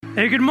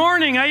Hey, good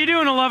morning. How you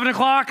doing, 11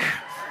 o'clock?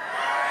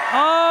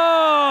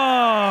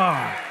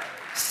 Oh,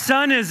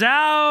 sun is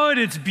out.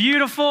 It's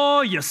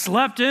beautiful. You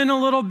slept in a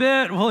little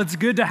bit. Well, it's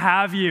good to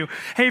have you.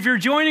 Hey, if you're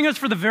joining us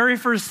for the very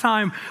first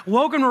time,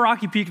 welcome to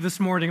Rocky Peak this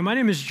morning. My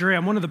name is Dre.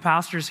 I'm one of the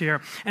pastors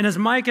here. And as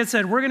Mike had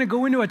said, we're going to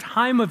go into a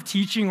time of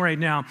teaching right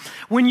now.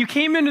 When you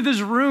came into this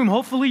room,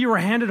 hopefully you were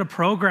handed a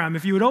program.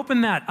 If you would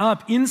open that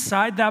up,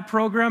 inside that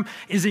program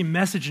is a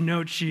message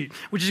note sheet,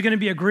 which is going to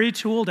be a great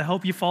tool to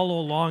help you follow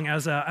along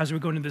as we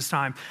go into this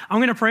time. I'm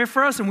going to pray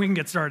for us and we can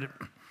get started.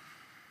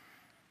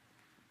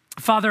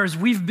 Father, as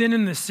we've been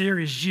in this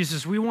series,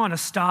 Jesus, we want to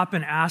stop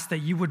and ask that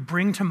you would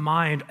bring to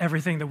mind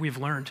everything that we've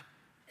learned.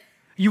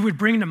 You would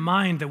bring to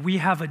mind that we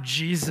have a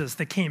Jesus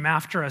that came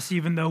after us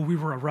even though we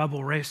were a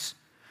rebel race.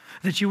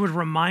 That you would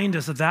remind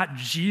us that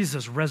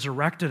Jesus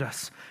resurrected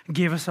us,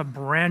 gave us a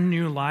brand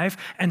new life,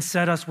 and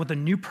set us with a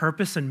new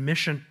purpose and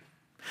mission.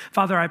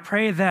 Father, I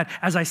pray that,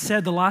 as I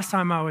said the last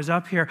time I was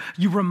up here,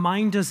 you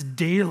remind us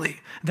daily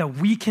that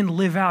we can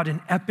live out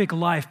an epic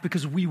life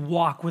because we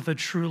walk with a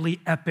truly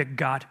epic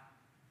God.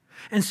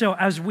 And so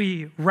as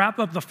we wrap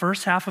up the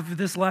first half of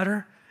this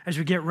letter, as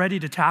we get ready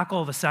to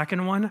tackle the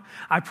second one,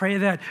 I pray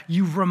that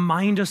you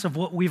remind us of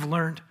what we've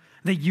learned,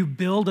 that you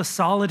build a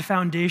solid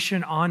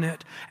foundation on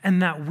it,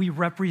 and that we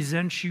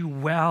represent you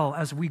well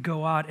as we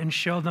go out and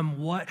show them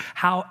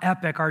how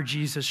epic our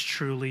Jesus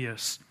truly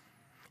is.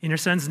 In your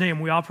son's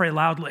name, we all pray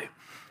loudly.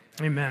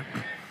 Amen.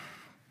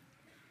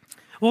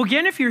 Well,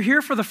 again, if you're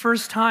here for the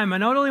first time, I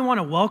not only want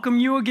to welcome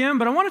you again,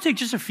 but I want to take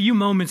just a few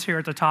moments here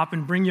at the top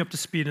and bring you up to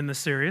speed in this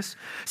series.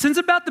 Since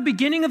about the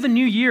beginning of the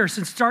new year,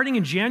 since starting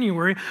in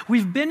January,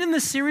 we've been in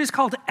this series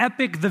called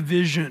Epic the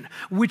Vision,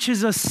 which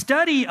is a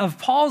study of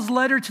Paul's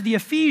letter to the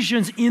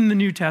Ephesians in the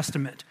New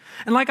Testament.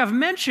 And like I've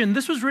mentioned,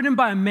 this was written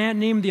by a man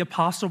named the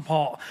Apostle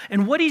Paul.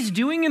 And what he's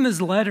doing in this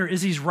letter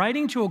is he's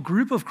writing to a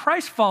group of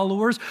Christ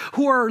followers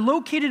who are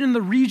located in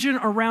the region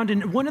around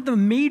in one of the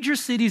major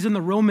cities in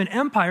the Roman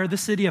Empire, the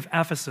city of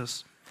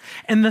Ephesus.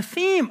 And the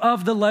theme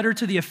of the letter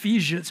to the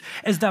Ephesians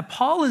is that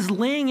Paul is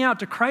laying out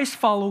to Christ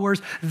followers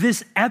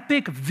this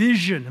epic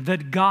vision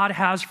that God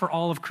has for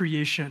all of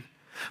creation.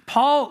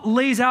 Paul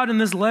lays out in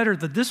this letter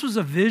that this was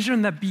a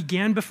vision that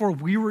began before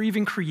we were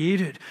even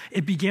created.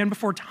 It began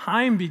before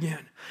time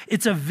began.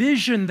 It's a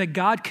vision that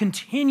God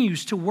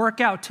continues to work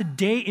out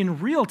today in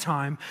real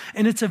time,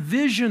 and it's a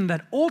vision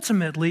that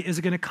ultimately is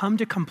going to come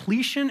to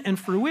completion and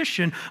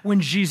fruition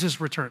when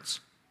Jesus returns.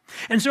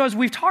 And so as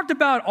we've talked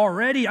about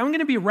already, I'm going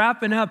to be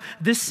wrapping up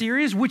this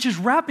series, which is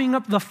wrapping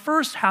up the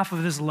first half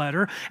of this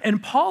letter.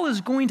 And Paul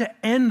is going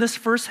to end this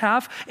first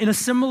half in a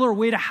similar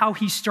way to how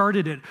he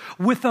started it,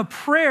 with a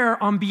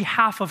prayer on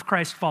behalf of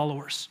Christ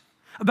followers.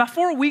 About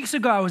 4 weeks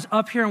ago, I was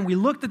up here and we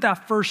looked at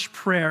that first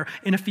prayer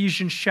in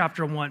Ephesians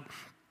chapter 1.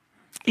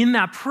 In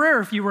that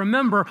prayer, if you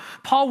remember,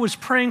 Paul was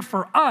praying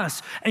for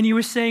us, and he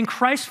was saying,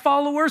 Christ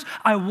followers,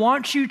 I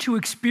want you to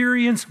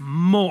experience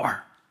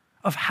more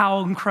of how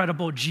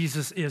incredible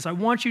Jesus is. I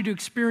want you to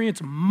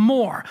experience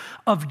more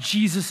of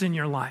Jesus in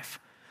your life.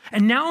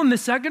 And now in the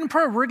second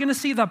prayer, we're going to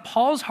see that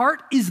Paul's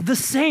heart is the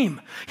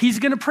same. He's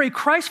going to pray,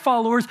 Christ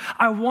followers,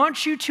 I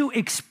want you to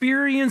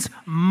experience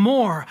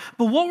more.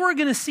 But what we're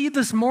going to see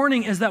this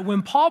morning is that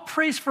when Paul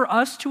prays for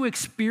us to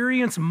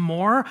experience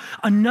more,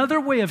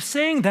 another way of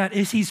saying that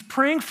is he's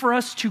praying for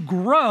us to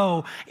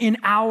grow in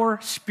our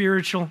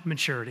spiritual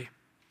maturity.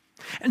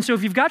 And so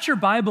if you've got your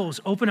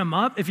Bibles, open them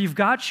up. If you've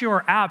got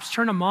your apps,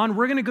 turn them on.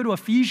 We're going to go to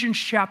Ephesians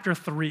chapter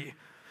 3.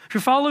 If you're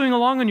following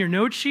along on your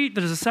note sheet,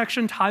 there's a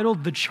section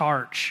titled The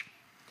Charge.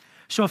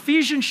 So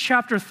Ephesians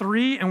chapter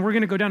 3, and we're going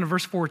to go down to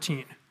verse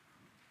 14.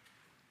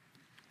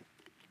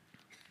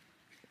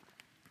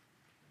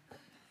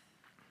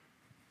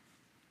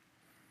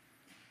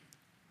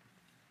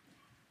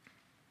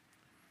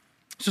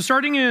 So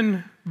starting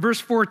in verse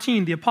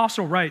 14, the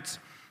apostle writes,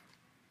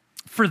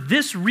 For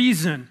this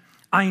reason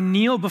I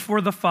kneel before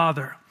the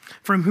Father,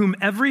 from whom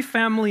every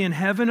family in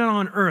heaven and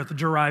on earth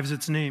derives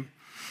its name.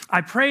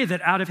 I pray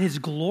that out of his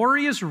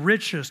glorious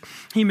riches,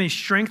 he may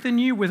strengthen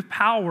you with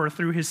power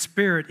through his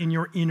Spirit in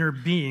your inner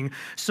being,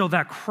 so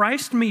that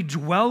Christ may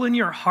dwell in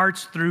your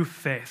hearts through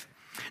faith.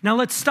 Now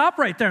let's stop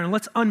right there and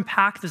let's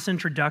unpack this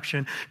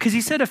introduction, because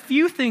he said a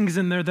few things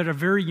in there that are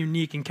very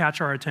unique and catch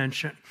our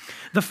attention.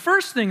 The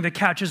first thing that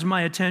catches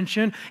my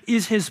attention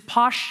is his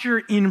posture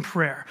in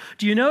prayer.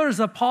 Do you notice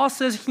that Paul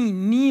says he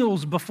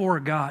kneels before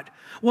God?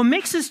 What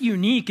makes this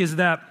unique is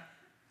that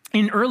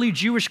in early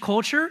Jewish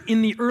culture,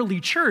 in the early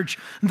church,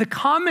 the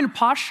common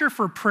posture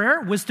for prayer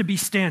was to be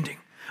standing,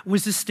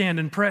 was to stand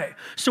and pray.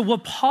 So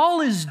what Paul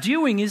is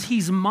doing is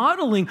he's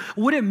modeling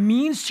what it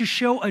means to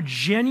show a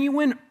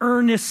genuine,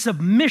 earnest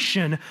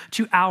submission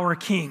to our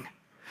King.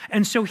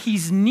 And so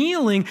he's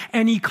kneeling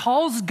and he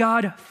calls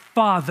God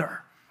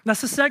Father.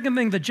 That's the second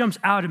thing that jumps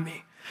out at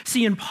me.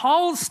 See, in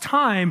Paul's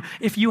time,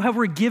 if you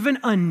were given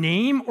a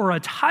name or a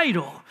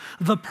title,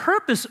 the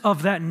purpose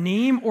of that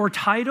name or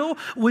title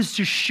was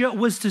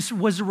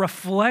to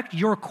reflect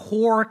your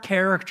core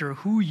character,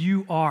 who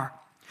you are.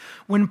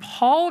 When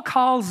Paul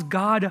calls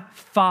God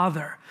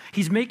Father,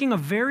 He's painting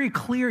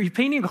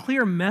a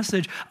clear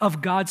message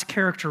of God's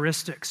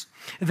characteristics,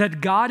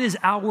 that God is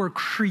our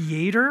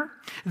creator,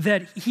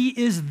 that he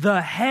is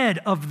the head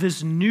of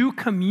this new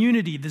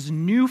community, this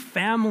new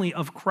family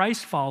of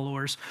Christ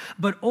followers,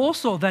 but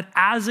also that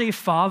as a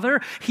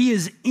father, he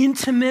is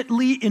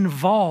intimately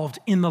involved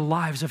in the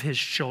lives of his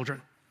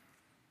children.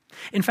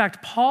 In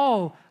fact,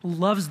 Paul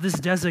loves this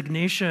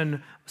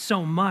designation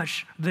so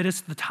much that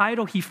it's the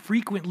title he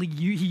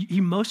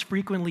most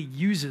frequently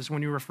uses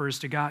when he refers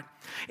to God.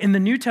 In the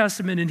New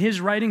Testament, in his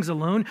writings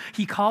alone,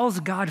 he calls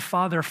God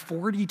Father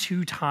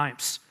 42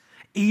 times,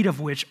 8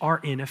 of which are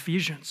in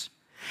Ephesians.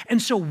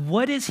 And so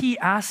what is he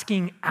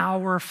asking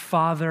our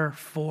Father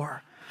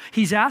for?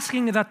 He's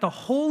asking that the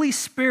Holy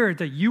Spirit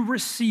that you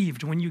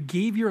received when you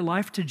gave your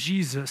life to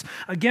Jesus,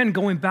 again,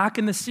 going back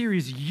in the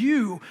series,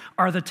 you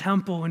are the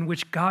temple in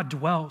which God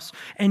dwells.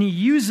 And he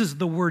uses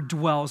the word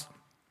dwells.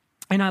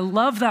 And I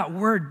love that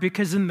word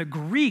because in the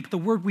Greek, the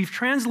word we've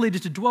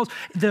translated to dwells,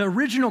 the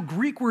original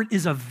Greek word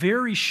is a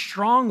very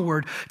strong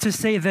word to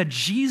say that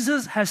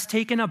Jesus has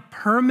taken a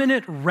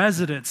permanent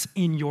residence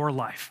in your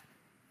life.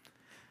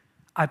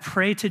 I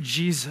pray to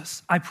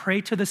Jesus, I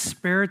pray to the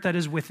Spirit that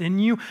is within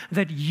you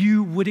that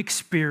you would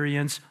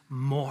experience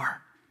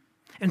more.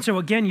 And so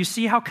again, you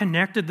see how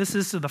connected this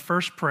is to the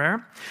first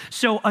prayer?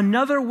 So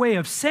another way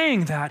of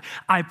saying that,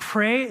 I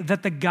pray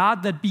that the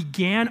God that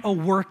began a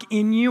work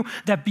in you,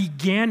 that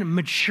began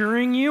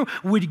maturing you,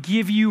 would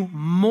give you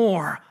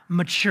more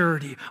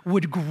maturity,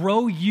 would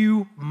grow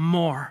you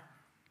more.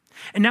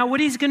 And now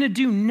what he's going to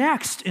do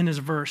next in his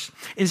verse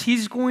is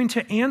he's going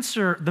to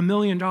answer the $1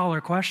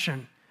 million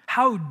question.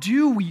 How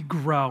do we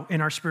grow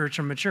in our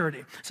spiritual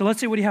maturity? So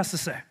let's see what he has to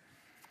say.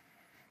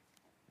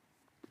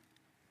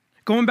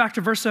 Going back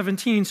to verse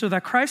 17, so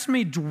that Christ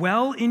may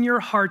dwell in your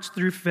hearts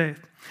through faith.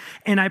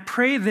 And I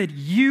pray that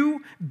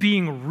you,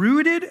 being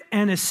rooted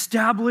and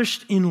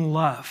established in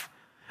love.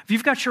 If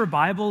you've got your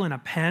Bible and a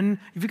pen,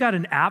 if you've got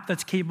an app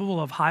that's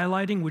capable of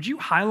highlighting, would you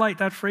highlight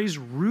that phrase,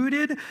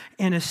 rooted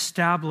and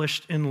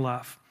established in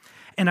love?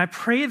 And I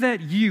pray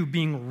that you,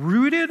 being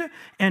rooted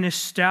and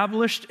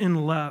established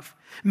in love,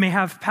 may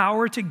have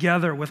power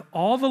together with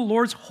all the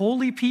Lord's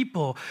holy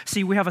people.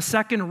 See, we have a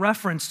second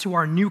reference to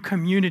our new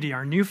community,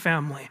 our new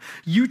family.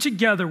 You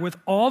together with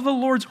all the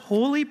Lord's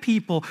holy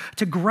people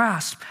to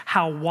grasp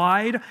how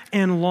wide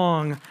and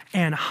long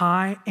and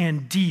high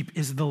and deep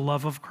is the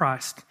love of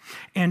Christ.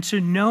 And to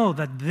know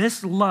that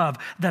this love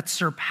that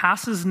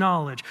surpasses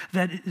knowledge,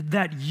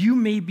 that you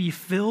may be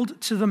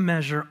filled to the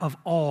measure of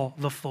all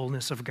the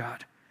fullness of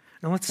God.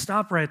 Now let's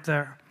stop right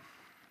there.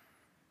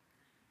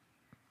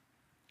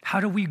 How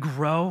do we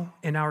grow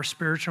in our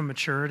spiritual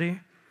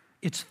maturity?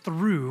 It's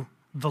through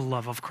the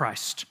love of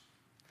Christ.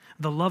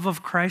 The love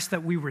of Christ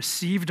that we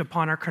received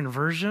upon our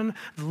conversion,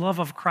 the love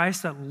of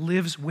Christ that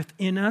lives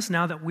within us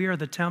now that we are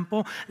the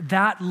temple,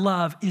 that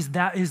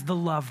is the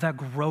love that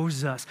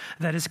grows us,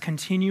 that is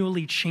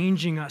continually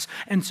changing us.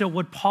 And so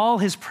what Paul,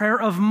 his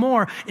prayer of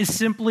more, is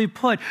simply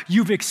put,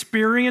 you've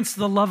experienced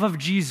the love of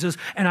Jesus,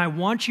 and I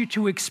want you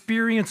to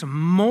experience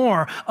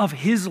more of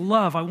his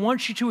love. I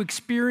want you to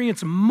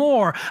experience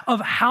more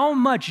of how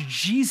much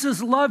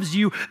Jesus loves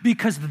you,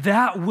 because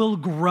that will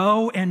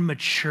grow and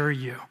mature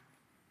you.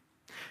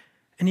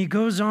 And he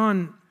goes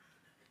on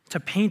to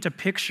paint a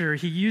picture.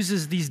 He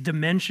uses these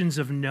dimensions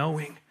of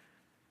knowing.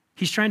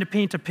 He's trying to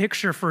paint a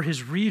picture for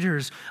his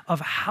readers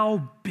of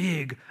how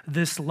big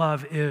this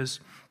love is.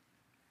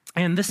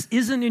 And this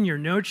isn't in your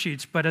note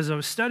sheets, but as I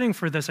was studying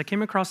for this, I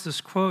came across this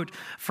quote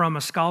from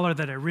a scholar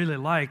that I really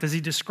liked. As he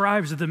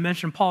describes the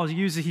dimension Paul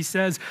uses, he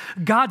says,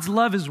 God's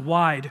love is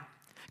wide,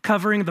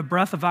 covering the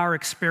breadth of our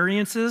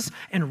experiences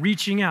and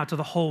reaching out to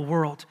the whole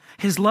world.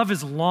 His love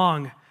is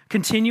long,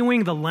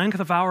 continuing the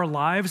length of our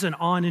lives and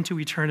on into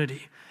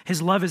eternity.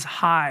 His love is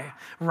high,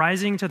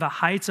 rising to the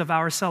heights of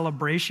our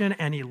celebration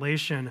and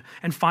elation.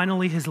 And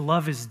finally, his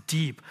love is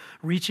deep,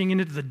 reaching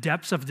into the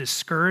depths of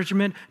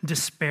discouragement,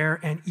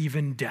 despair, and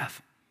even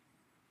death.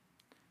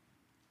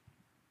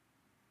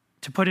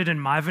 To put it in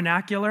my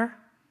vernacular,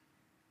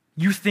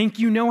 you think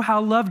you know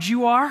how loved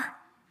you are?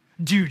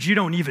 Dude, you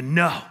don't even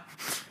know.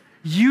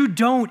 You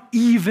don't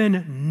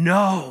even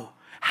know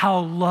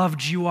how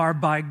loved you are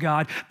by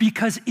God,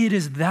 because it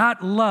is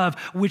that love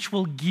which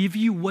will give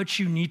you what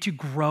you need to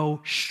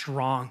grow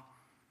strong.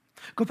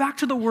 Go back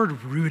to the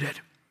word rooted.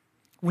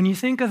 When you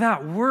think of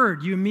that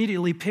word, you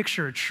immediately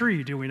picture a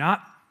tree, do we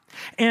not?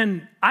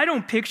 And I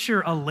don't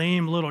picture a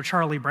lame little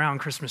Charlie Brown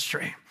Christmas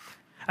tree.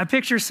 I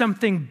picture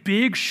something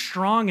big,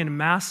 strong, and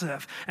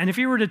massive. And if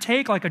you were to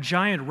take like a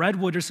giant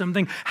redwood or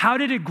something, how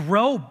did it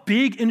grow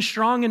big and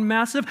strong and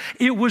massive?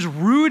 It was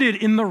rooted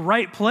in the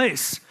right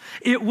place.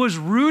 It was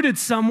rooted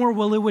somewhere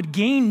where it would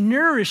gain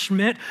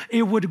nourishment.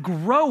 It would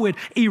grow it.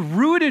 A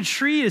rooted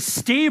tree is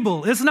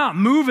stable. It's not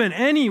moving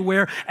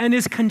anywhere and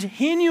is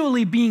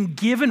continually being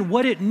given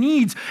what it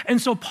needs.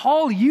 And so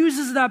Paul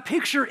uses that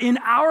picture in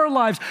our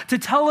lives to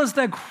tell us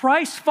that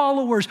Christ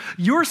followers,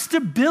 your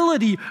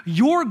stability,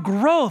 your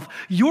growth,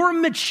 your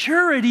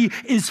maturity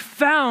is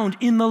found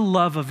in the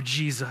love of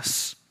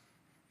Jesus.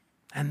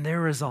 And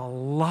there is a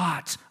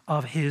lot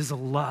of his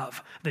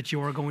love that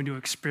you're going to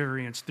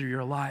experience through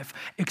your life.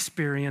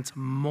 Experience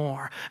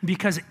more.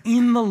 Because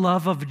in the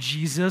love of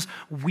Jesus,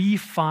 we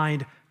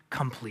find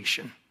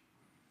completion.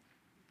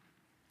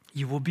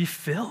 You will be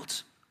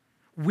filled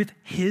with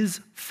his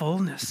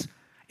fullness.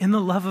 In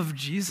the love of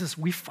Jesus,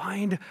 we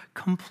find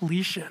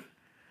completion.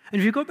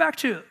 And if you go back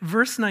to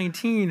verse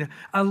 19,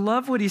 I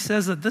love what he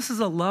says, that this is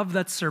a love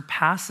that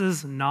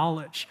surpasses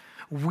knowledge.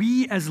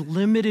 We as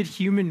limited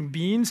human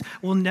beings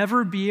will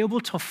never be able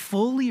to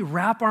fully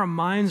wrap our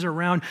minds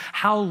around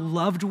how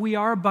loved we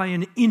are by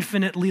an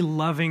infinitely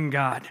loving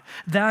God.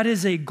 That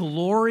is a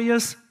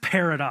glorious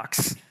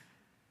paradox.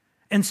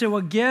 And so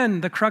again,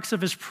 the crux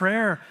of his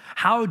prayer,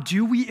 how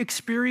do we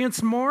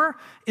experience more?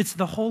 It's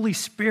the Holy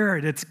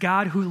Spirit. It's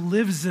God who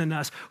lives in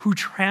us, who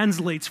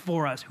translates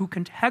for us, who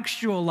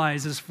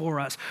contextualizes for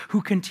us, who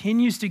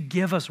continues to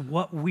give us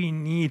what we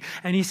need.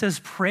 And he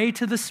says, pray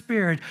to the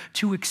Spirit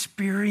to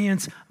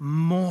experience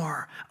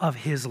more of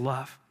his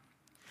love.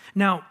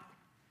 Now,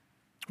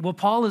 what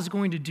Paul is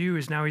going to do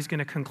is now he's going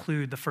to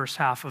conclude the first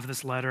half of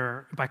this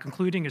letter by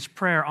concluding his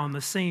prayer on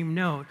the same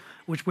note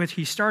which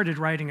he started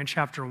writing in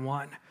chapter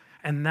 1.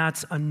 And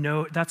that's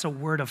a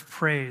word of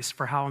praise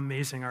for how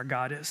amazing our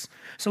God is.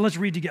 So let's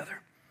read together.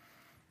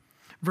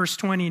 Verse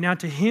 20, now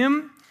to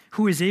him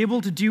who is able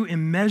to do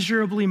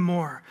immeasurably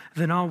more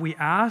than all we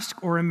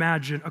ask or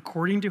imagine,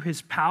 according to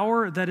his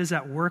power that is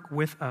at work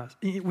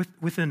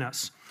within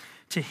us.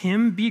 To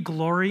him be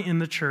glory in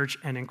the church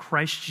and in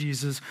Christ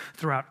Jesus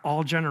throughout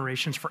all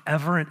generations,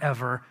 forever and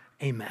ever.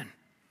 Amen.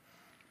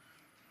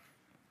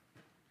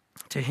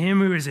 To him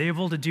who is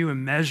able to do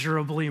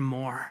immeasurably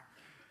more.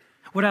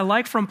 What I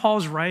like from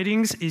Paul's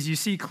writings is you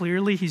see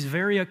clearly he's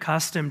very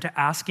accustomed to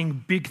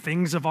asking big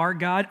things of our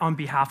God on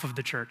behalf of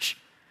the church.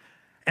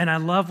 And I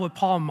love what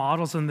Paul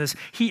models in this.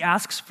 He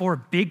asks for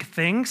big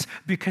things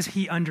because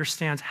he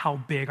understands how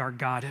big our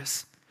God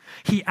is.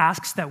 He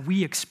asks that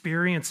we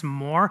experience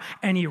more,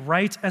 and he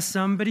writes as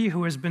somebody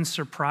who has been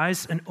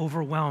surprised and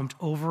overwhelmed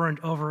over and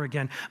over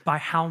again by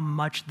how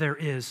much there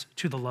is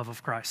to the love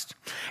of Christ.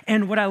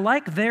 And what I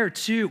like there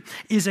too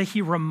is that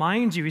he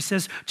reminds you, he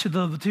says, to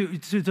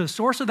the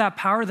source of that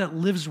power that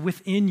lives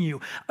within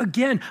you.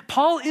 Again,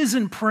 Paul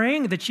isn't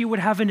praying that you would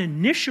have an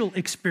initial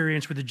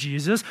experience with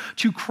Jesus.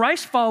 To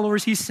Christ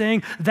followers, he's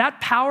saying that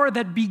power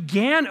that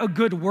began a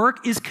good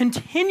work is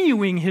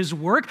continuing his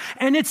work,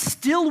 and it's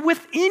still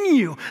within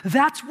you.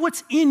 That's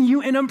what's in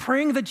you, and I'm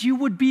praying that you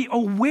would be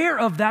aware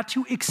of that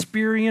to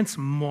experience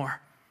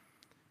more.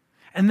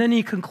 And then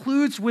he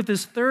concludes with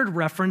his third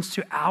reference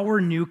to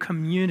our new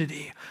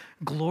community.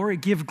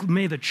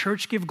 May the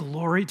church give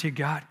glory to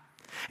God.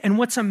 And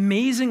what's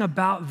amazing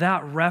about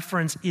that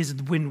reference is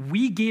when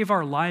we gave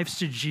our lives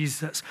to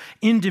Jesus,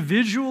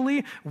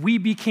 individually, we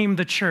became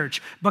the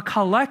church, but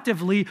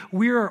collectively,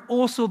 we are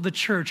also the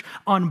church.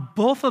 On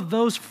both of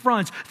those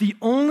fronts, the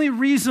only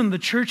reason the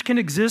church can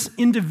exist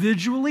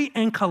individually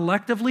and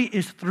collectively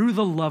is through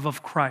the love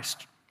of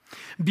Christ.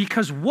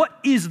 Because what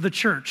is the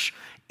church?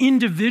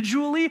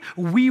 Individually,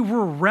 we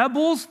were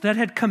rebels that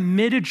had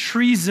committed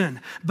treason,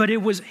 but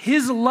it was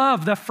his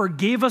love that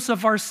forgave us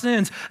of our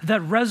sins, that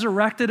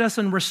resurrected us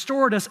and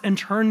restored us and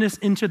turned us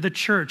into the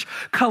church.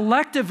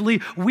 Collectively,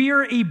 we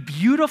are a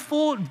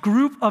beautiful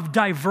group of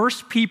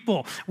diverse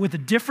people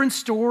with different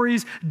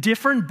stories,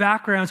 different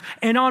backgrounds,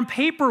 and on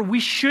paper, we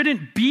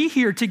shouldn't be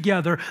here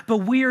together, but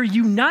we are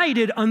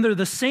united under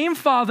the same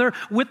Father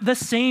with the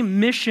same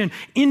mission.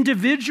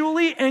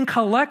 Individually and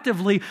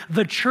collectively,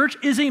 the church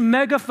is a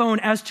megaphone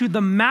as to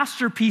the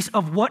masterpiece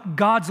of what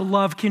God's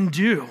love can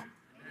do.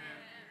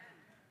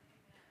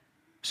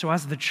 So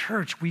as the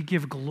church, we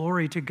give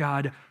glory to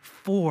God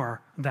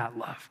for that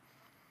love.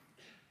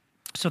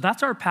 So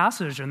that's our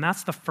passage, and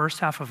that's the first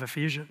half of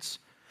Ephesians.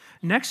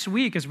 Next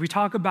week, as we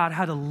talk about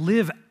how to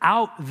live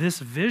out this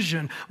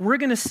vision, we're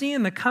going to see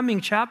in the coming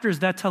chapters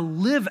that to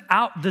live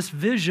out this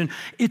vision,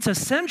 it's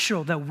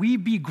essential that we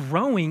be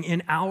growing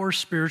in our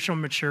spiritual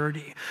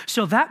maturity.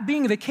 So that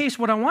being the case,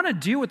 what I want to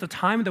do with the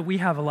time that we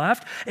have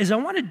left is I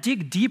want to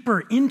dig deeper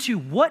into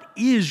what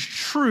is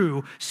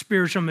true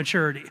spiritual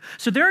maturity.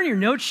 So there in your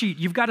note sheet,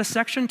 you've got a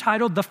section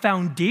titled The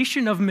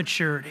Foundation of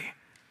Maturity.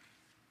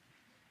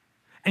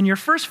 And your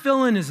first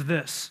fill-in is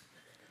this.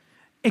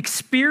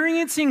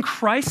 Experiencing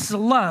Christ's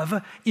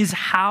love is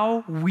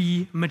how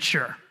we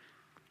mature.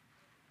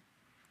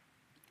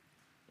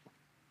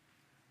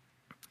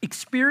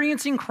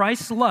 Experiencing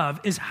Christ's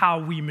love is how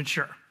we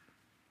mature.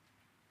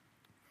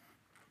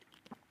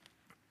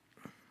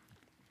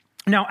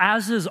 Now,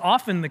 as is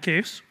often the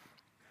case,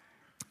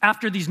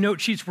 after these note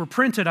sheets were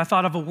printed, I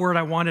thought of a word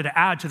I wanted to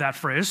add to that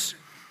phrase.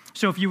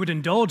 So if you would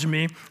indulge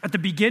me, at the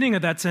beginning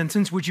of that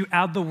sentence, would you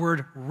add the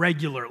word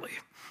regularly?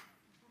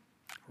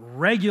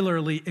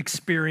 Regularly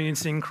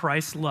experiencing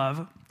Christ's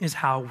love is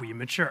how we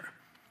mature.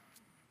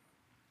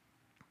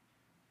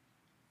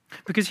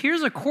 Because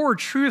here's a core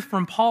truth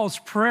from Paul's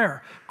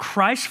prayer.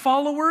 Christ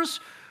followers,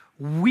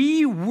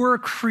 we were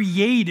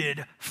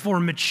created for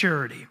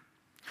maturity.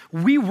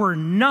 We were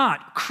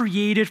not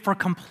created for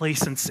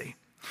complacency.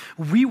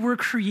 We were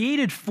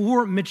created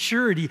for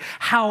maturity.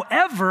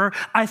 However,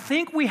 I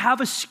think we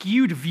have a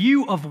skewed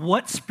view of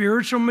what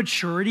spiritual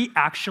maturity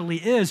actually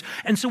is.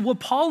 And so what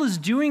Paul is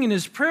doing in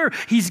his prayer,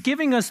 he's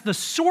giving us the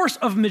source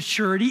of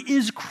maturity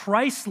is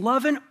Christ's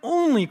love and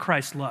only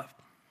Christ's love.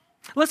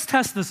 Let's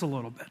test this a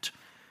little bit.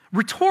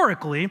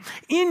 Rhetorically,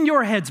 in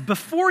your heads,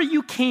 before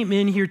you came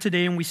in here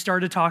today and we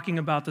started talking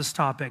about this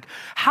topic,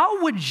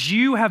 how would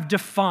you have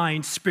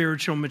defined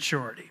spiritual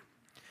maturity?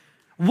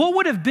 What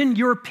would have been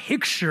your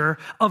picture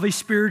of a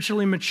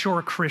spiritually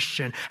mature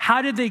Christian?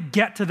 How did they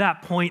get to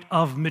that point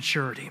of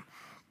maturity?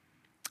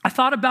 I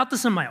thought about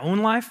this in my own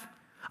life.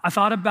 I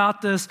thought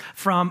about this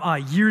from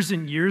years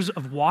and years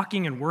of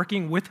walking and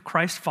working with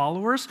Christ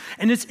followers.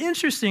 And it's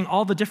interesting,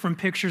 all the different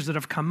pictures that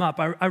have come up.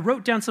 I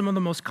wrote down some of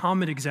the most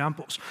common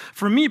examples.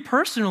 For me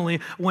personally,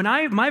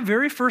 my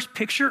very first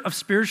picture of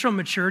spiritual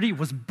maturity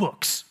was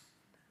books.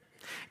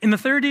 In the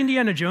third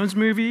Indiana Jones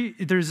movie,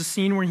 there's a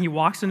scene where he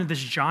walks into this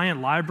giant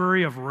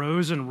library of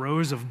rows and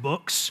rows of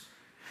books.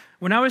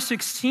 When I was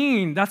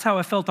 16, that's how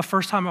I felt the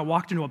first time I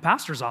walked into a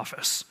pastor's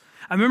office.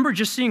 I remember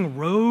just seeing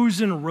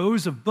rows and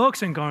rows of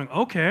books and going,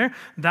 okay,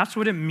 that's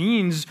what it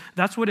means.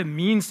 That's what it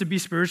means to be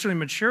spiritually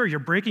mature. You're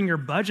breaking your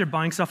budget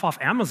buying stuff off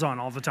Amazon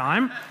all the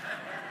time.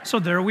 So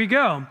there we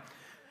go.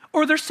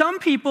 Or there's some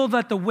people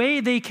that the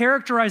way they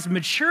characterize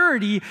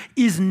maturity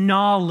is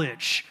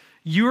knowledge.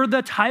 You're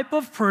the type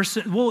of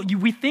person,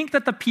 we think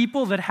that the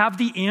people that have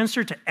the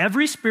answer to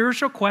every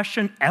spiritual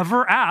question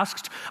ever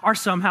asked are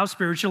somehow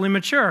spiritually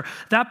mature.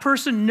 That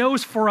person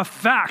knows for a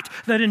fact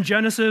that in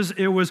Genesis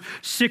it was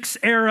 6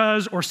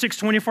 eras or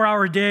 6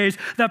 24-hour days.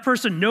 That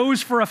person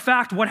knows for a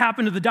fact what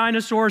happened to the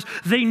dinosaurs.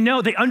 They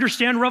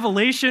understand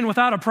Revelation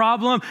without a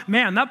problem.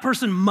 Man, that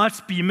person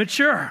must be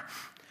mature.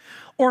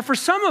 Or for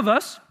some of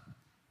us,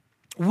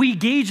 we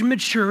gauge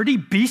maturity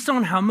based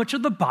on how much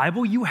of the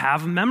Bible you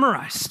have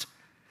memorized.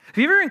 Have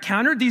you ever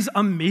encountered these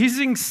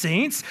amazing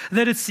saints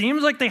that it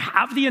seems like they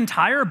have the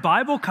entire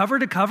Bible cover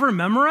to cover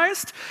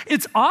memorized?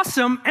 It's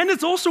awesome, and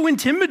it's also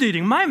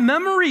intimidating. My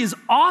memory is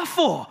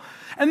awful.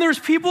 And there's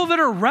people that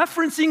are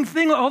referencing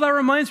things, oh, that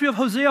reminds me of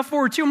Hosea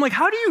 4:2. I'm like,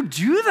 how do you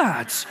do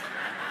that?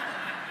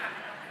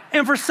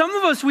 And for some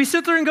of us, we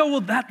sit there and go,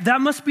 well,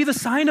 that must be the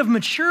sign of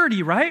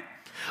maturity, right?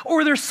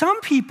 Or there's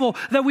some people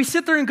that we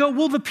sit there and go,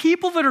 well, the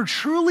people that are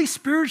truly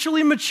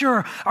spiritually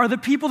mature are the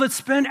people that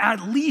spend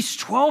at least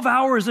 12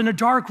 hours in a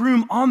dark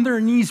room on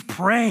their knees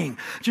praying,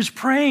 just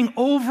praying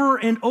over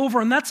and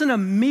over. And that's an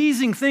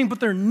amazing thing, but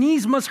their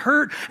knees must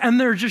hurt and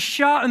they're just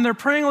shot and they're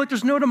praying like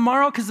there's no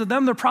tomorrow because of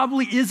them there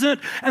probably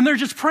isn't. And they're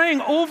just praying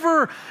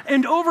over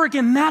and over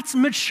again. That's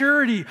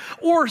maturity.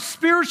 Or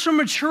spiritual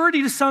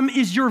maturity to some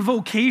is your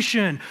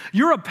vocation.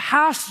 You're a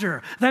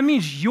pastor. That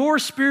means you're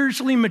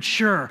spiritually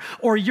mature,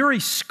 or you're a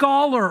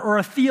scholar or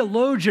a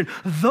theologian.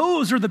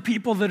 Those are the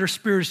people that are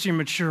spiritually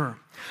mature.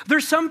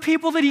 There's some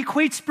people that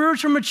equate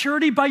spiritual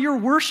maturity by your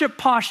worship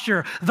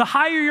posture. The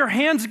higher your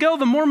hands go,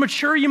 the more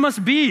mature you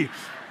must be.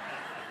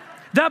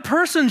 That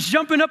person's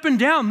jumping up and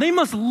down. They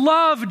must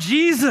love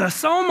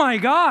Jesus. Oh my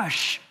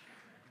gosh.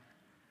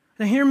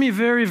 Now hear me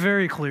very,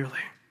 very clearly.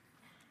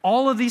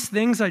 All of these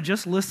things I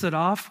just listed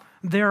off,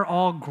 they're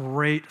all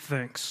great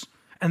things.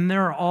 And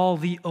they're all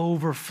the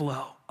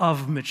overflow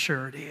of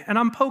maturity. And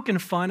I'm poking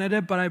fun at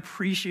it, but I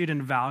appreciate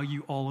and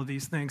value all of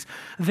these things.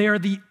 They are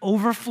the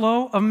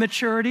overflow of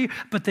maturity,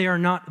 but they are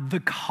not the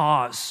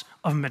cause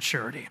of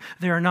maturity.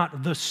 They are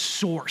not the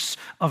source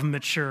of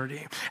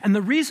maturity. And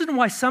the reason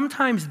why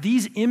sometimes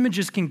these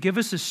images can give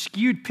us a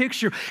skewed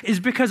picture is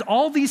because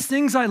all these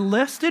things I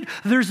listed,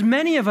 there's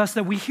many of us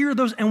that we hear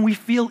those and we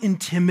feel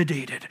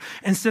intimidated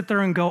and sit there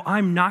and go,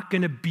 I'm not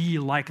going to be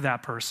like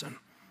that person.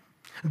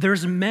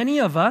 There's many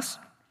of us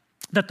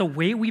that the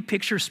way we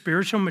picture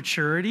spiritual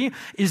maturity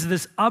is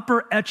this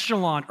upper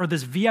echelon or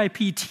this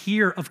VIP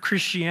tier of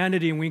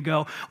Christianity, and we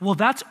go, well,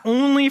 that's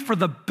only for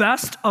the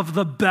best of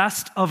the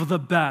best of the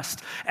best.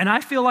 And I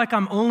feel like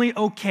I'm only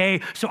okay,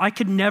 so I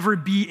could never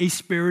be a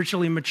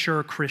spiritually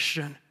mature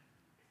Christian.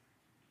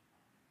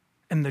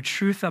 And the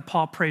truth that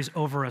Paul prays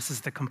over us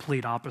is the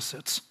complete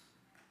opposites.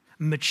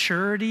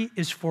 Maturity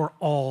is for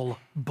all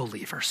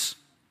believers.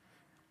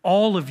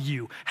 All of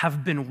you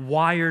have been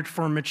wired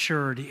for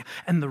maturity.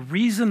 And the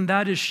reason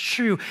that is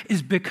true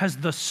is because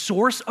the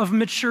source of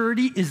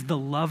maturity is the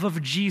love of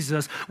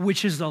Jesus,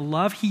 which is a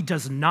love he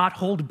does not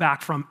hold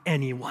back from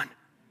anyone.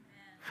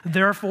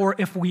 Therefore,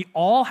 if we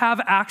all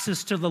have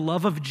access to the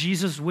love of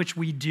Jesus, which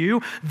we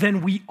do,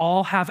 then we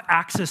all have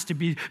access to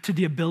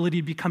the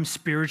ability to become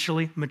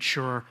spiritually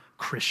mature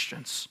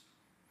Christians.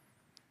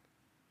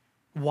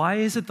 Why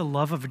is it the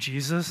love of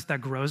Jesus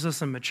that grows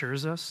us and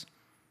matures us?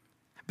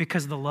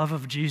 Because the love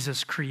of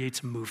Jesus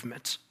creates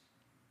movement.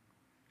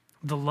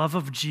 The love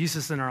of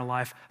Jesus in our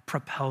life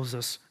propels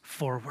us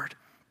forward.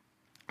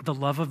 The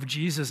love of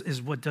Jesus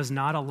is what does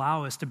not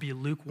allow us to be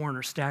lukewarm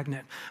or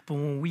stagnant. But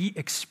when we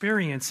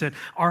experience it,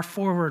 our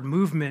forward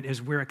movement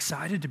is we're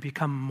excited to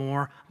become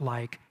more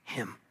like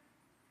him.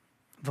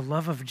 The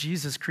love of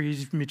Jesus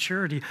creates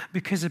maturity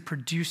because it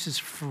produces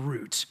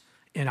fruit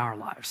in our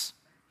lives.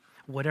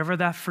 Whatever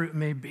that fruit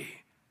may be,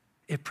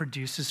 it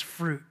produces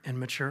fruit and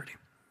maturity.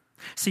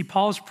 See,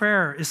 Paul's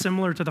prayer is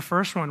similar to the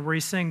first one, where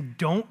he's saying,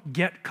 don't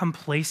get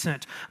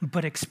complacent,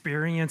 but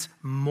experience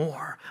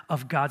more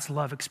of God's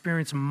love,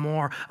 experience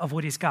more of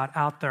what he's got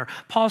out there.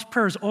 Paul's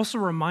prayer is also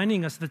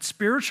reminding us that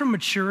spiritual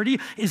maturity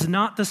is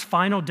not this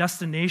final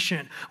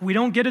destination. We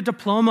don't get a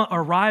diploma,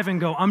 arrive, and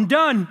go, I'm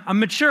done, I'm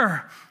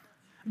mature.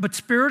 But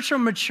spiritual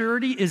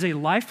maturity is a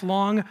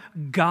lifelong,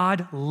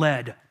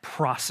 God-led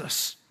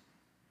process.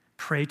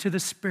 Pray to the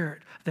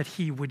Spirit that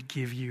he would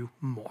give you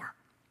more.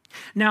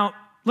 Now,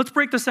 let's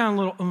break this down a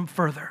little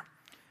further.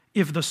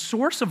 If the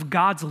source of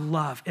God's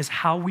love is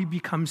how we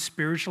become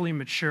spiritually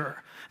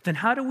mature, then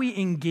how do we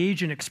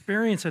engage and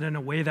experience it in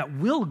a way that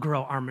will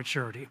grow our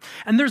maturity?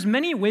 And there's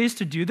many ways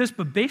to do this,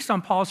 but based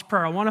on Paul's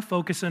prayer, I want to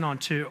focus in on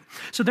two.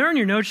 So there on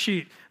your note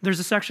sheet, there's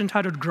a section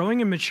titled Growing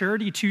in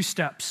Maturity, 2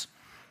 Steps.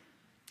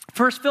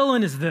 First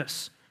fill-in is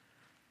this.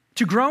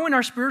 To grow in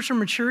our spiritual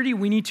maturity,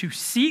 we need to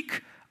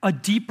seek a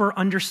deeper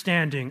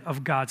understanding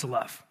of God's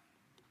love.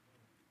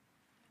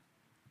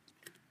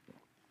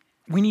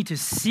 We need to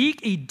seek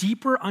a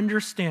deeper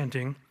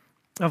understanding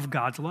of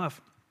God's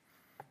love.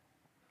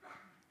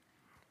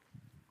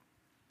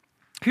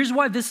 Here's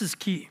why this is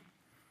key.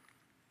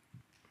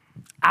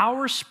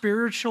 Our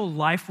spiritual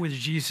life with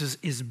Jesus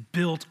is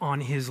built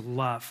on his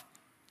love.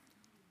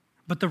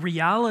 But the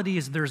reality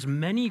is there's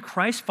many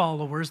Christ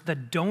followers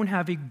that don't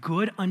have a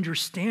good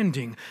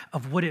understanding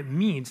of what it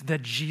means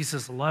that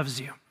Jesus loves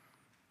you.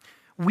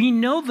 We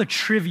know the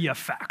trivia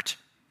fact.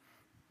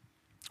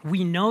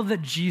 We know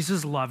that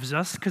Jesus loves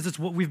us because it's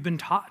what we've been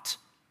taught.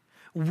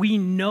 We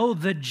know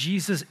that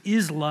Jesus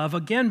is love,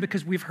 again,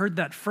 because we've heard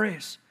that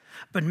phrase.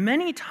 But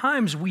many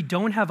times we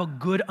don't have a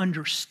good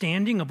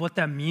understanding of what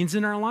that means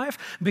in our life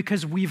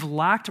because we've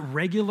lacked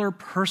regular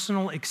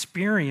personal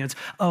experience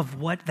of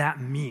what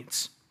that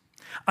means.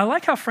 I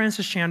like how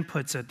Francis Chan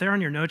puts it. There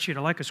on your note sheet,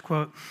 I like his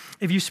quote.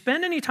 If you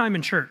spend any time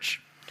in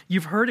church,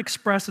 you've heard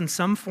expressed in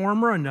some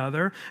form or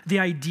another the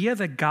idea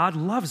that God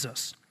loves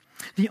us.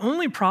 The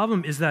only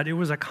problem is that it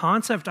was a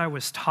concept I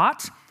was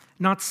taught,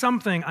 not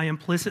something I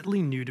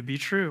implicitly knew to be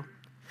true.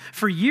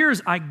 For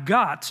years, I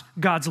got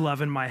God's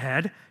love in my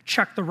head,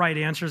 checked the right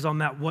answers on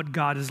that what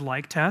God is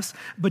like test,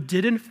 but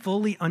didn't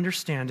fully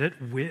understand it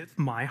with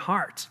my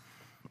heart.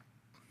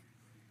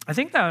 I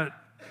think that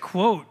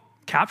quote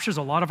captures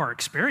a lot of our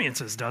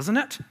experiences, doesn't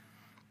it?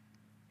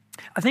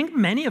 I think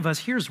many of us,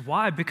 here's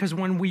why, because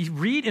when we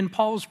read in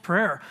Paul's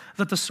prayer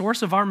that the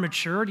source of our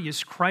maturity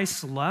is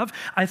Christ's love,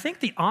 I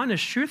think the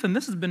honest truth, and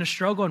this has been a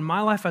struggle in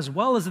my life as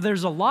well, is that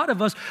there's a lot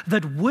of us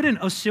that wouldn't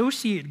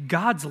associate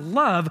God's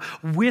love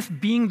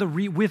with being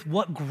with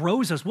what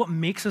grows us, what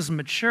makes us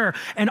mature.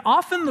 And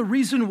often the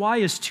reason why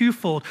is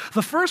twofold.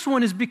 The first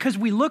one is because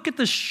we look at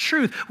this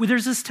truth, where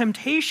there's this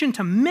temptation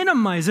to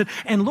minimize it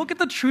and look at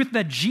the truth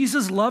that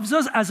Jesus loves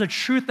us as a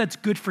truth that's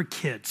good for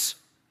kids.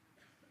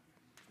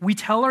 We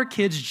tell our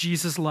kids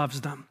Jesus loves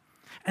them,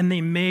 and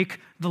they make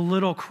the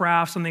little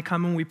crafts and they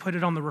come and we put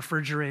it on the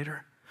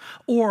refrigerator.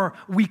 Or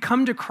we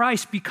come to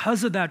Christ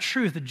because of that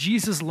truth that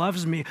Jesus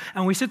loves me,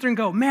 and we sit there and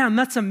go, man,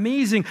 that's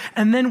amazing.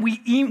 And then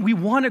we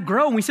want to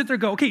grow, and we sit there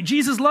and go, okay,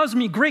 Jesus loves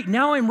me, great.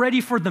 Now I'm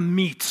ready for the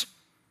meat.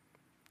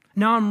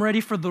 Now I'm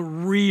ready for the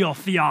real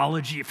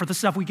theology, for the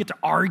stuff we get to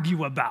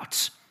argue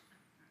about.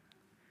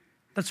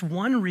 That's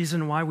one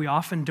reason why we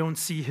often don't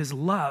see his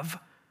love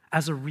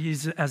as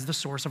the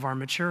source of our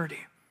maturity.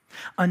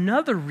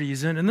 Another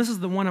reason, and this is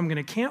the one I'm going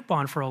to camp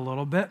on for a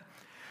little bit,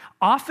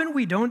 often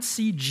we don't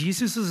see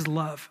Jesus'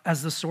 love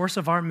as the source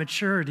of our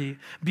maturity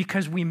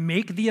because we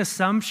make the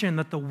assumption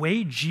that the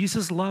way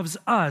Jesus loves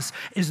us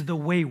is the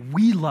way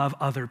we love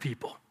other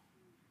people.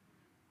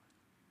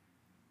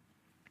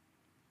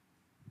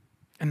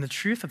 And the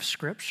truth of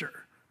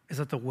Scripture is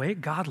that the way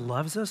God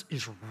loves us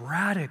is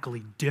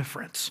radically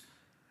different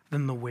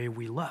than the way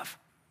we love.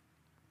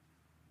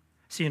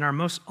 See, in our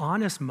most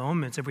honest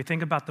moments, if we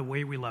think about the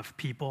way we love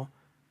people,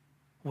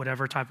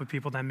 whatever type of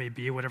people that may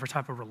be, whatever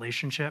type of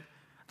relationship,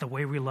 the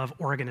way we love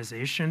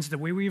organizations, the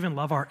way we even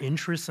love our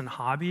interests and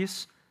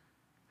hobbies,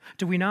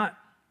 do we not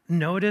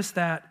notice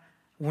that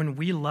when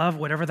we love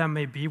whatever that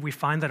may be, we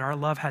find that our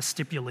love has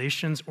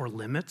stipulations or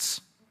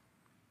limits?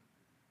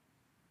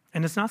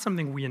 And it's not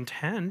something we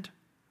intend.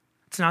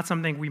 It's not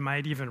something we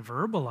might even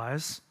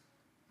verbalize,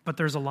 but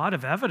there's a lot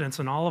of evidence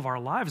in all of our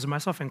lives,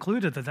 myself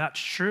included, that that's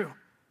true.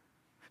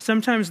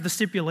 Sometimes the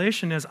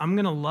stipulation is, I'm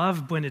going to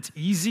love when it's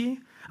easy.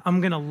 I'm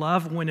going to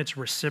love when it's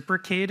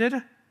reciprocated.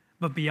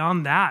 But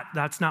beyond that,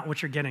 that's not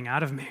what you're getting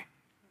out of me.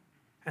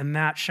 And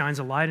that shines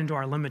a light into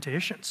our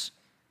limitations.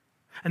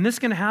 And this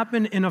can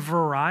happen in a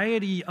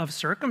variety of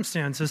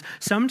circumstances.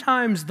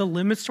 Sometimes the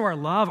limits to our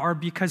love are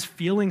because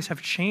feelings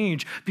have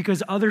changed,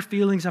 because other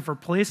feelings have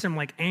replaced them,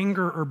 like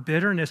anger or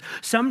bitterness.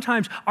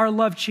 Sometimes our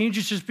love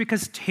changes just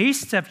because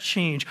tastes have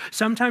changed.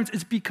 Sometimes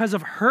it's because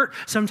of hurt.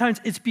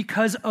 Sometimes it's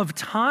because of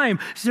time.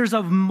 So there's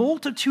a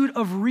multitude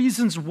of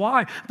reasons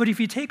why. But if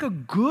you take a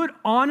good,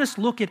 honest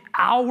look at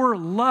our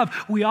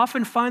love, we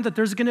often find that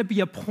there's going to be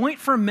a point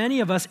for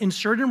many of us in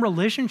certain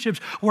relationships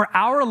where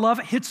our love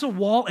hits a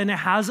wall and it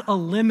has a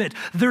limit.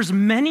 There's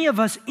many of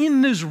us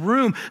in this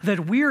room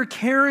that we are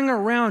carrying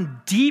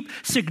around deep,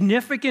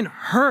 significant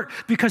hurt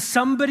because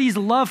somebody's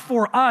love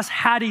for us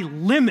had a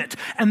limit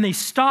and they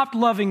stopped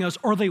loving us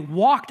or they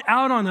walked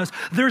out on us.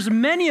 There's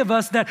many of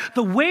us that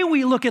the way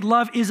we look at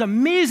love is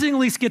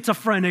amazingly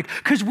schizophrenic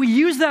because we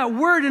use that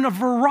word in a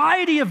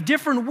variety of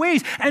different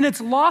ways and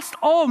it's lost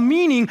all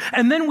meaning.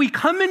 And then we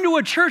come into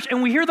a church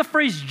and we hear the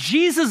phrase,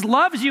 Jesus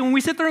loves you, and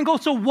we sit there and go,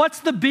 so what's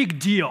the big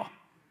deal?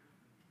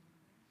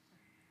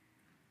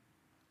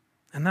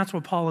 And that's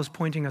what Paul is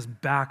pointing us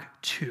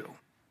back to.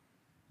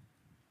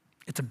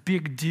 It's a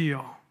big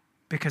deal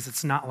because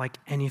it's not like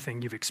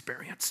anything you've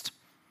experienced.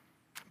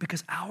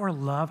 Because our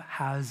love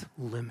has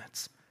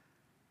limits.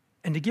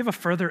 And to give a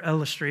further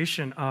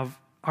illustration of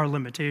our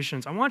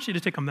limitations, I want you to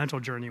take a mental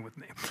journey with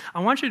me. I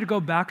want you to go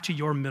back to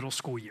your middle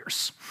school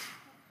years.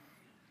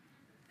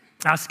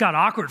 That got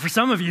awkward for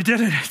some of you,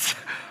 didn't it?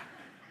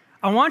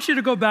 I want you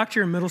to go back to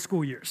your middle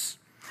school years.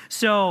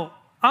 So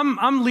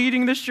I'm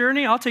leading this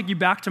journey. I'll take you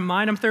back to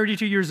mine. I'm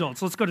 32 years old,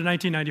 so let's go to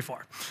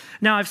 1994.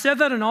 Now, I've said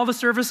that in all the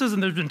services,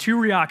 and there's been two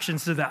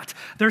reactions to that.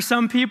 There's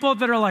some people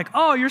that are like,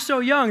 oh, you're so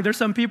young. There's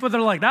some people that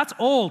are like, that's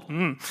old,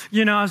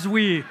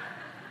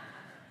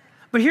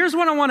 But here's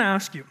what I want to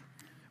ask you.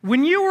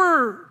 When you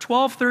were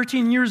 12,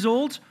 13 years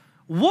old,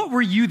 what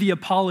were you the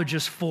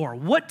apologist for?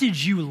 What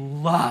did you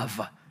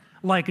love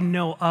like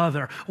no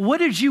other? What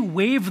did you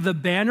wave the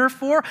banner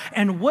for?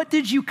 And what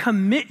did you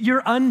commit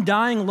your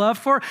undying love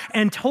for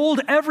and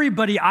told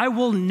everybody, I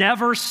will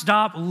never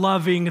stop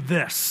loving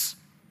this?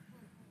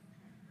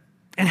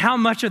 And how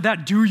much of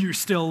that do you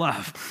still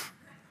love?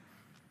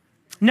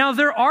 Now,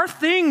 there are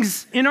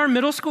things in our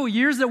middle school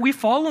years that we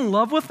fall in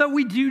love with that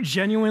we do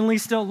genuinely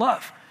still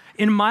love.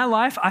 In my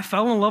life, I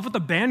fell in love with the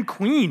band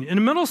Queen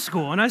in middle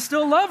school, and I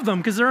still love them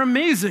because they're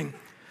amazing.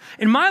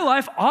 In my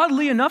life,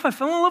 oddly enough, I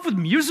fell in love with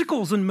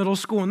musicals in middle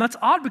school, and that's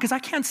odd because I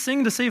can't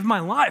sing to save my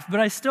life, but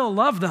I still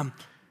love them.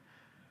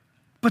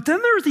 But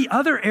then there's the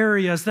other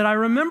areas that I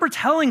remember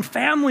telling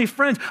family,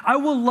 friends, I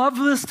will love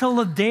this till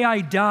the day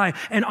I die.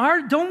 And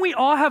don't we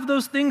all have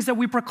those things that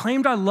we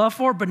proclaimed our love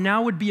for, but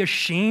now would be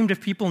ashamed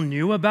if people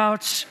knew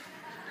about?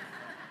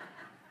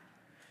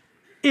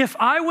 If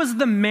I was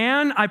the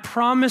man I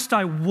promised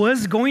I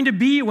was going to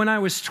be when I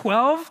was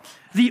 12,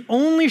 the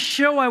only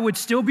show I would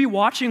still be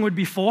watching would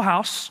be Full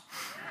House.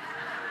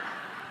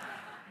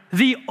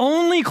 The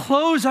only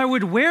clothes I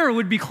would wear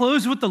would be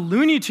clothes with the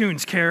Looney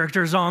Tunes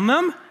characters on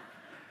them.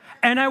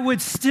 And I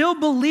would still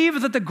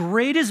believe that the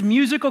greatest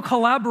musical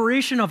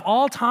collaboration of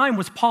all time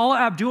was Paula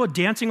Abdul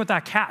dancing with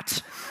that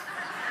cat.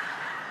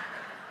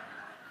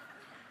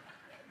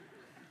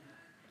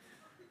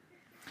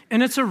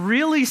 And it's a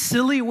really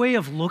silly way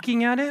of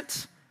looking at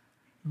it,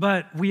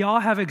 but we all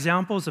have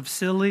examples of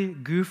silly,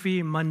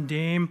 goofy,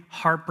 mundane,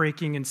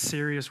 heartbreaking, and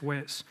serious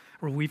ways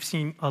where we've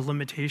seen a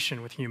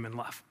limitation with human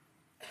love.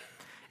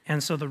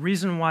 And so the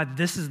reason why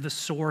this is the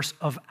source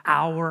of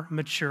our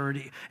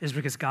maturity is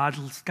because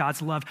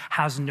God's love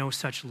has no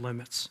such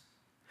limits.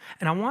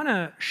 And I want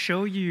to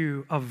show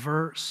you a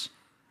verse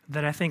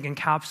that I think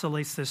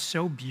encapsulates this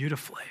so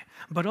beautifully,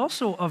 but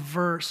also a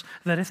verse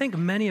that I think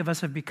many of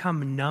us have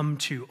become numb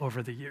to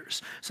over the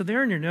years. So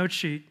there in your note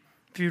sheet,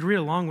 if you'd read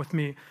along with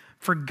me,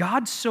 for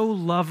God so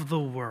loved the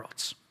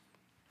world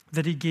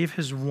that he gave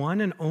his one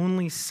and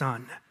only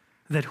Son,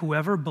 that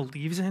whoever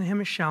believes in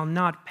him shall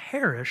not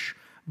perish,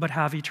 but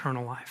have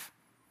eternal life.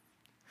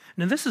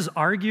 Now, this is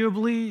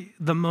arguably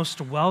the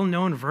most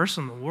well-known verse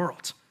in the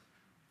world.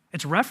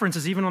 Its reference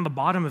is even on the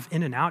bottom of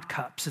In-N-Out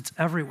cups. It's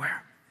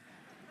everywhere.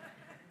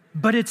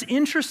 But it's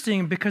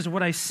interesting because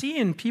what I see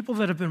in people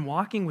that have been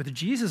walking with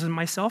Jesus, and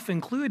myself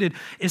included,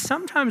 is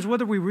sometimes,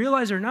 whether we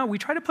realize it or not, we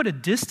try to put a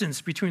distance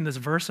between this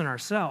verse and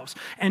ourselves.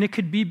 And it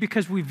could be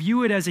because we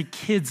view it as a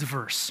kid's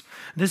verse.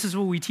 This is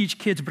what we teach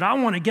kids, but I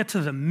want to get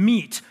to the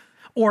meat.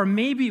 Or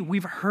maybe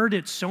we've heard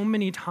it so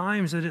many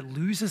times that it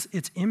loses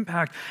its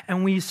impact,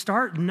 and we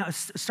start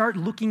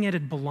looking at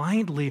it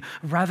blindly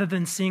rather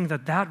than seeing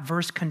that that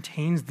verse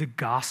contains the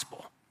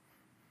gospel.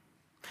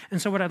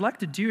 And so what I'd like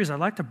to do is I'd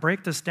like to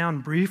break this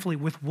down briefly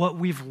with what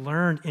we've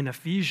learned in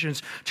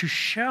Ephesians to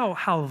show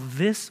how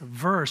this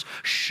verse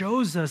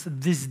shows us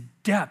these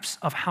depths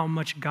of how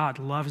much God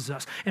loves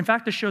us. In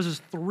fact, it shows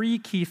us three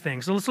key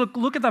things. So let's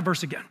look at that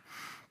verse again.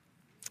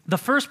 The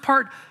first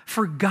part,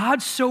 for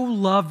God so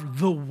loved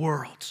the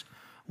world.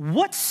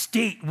 What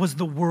state was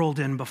the world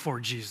in before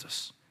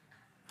Jesus?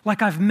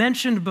 Like I've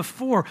mentioned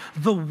before,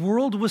 the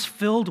world was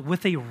filled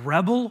with a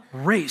rebel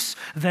race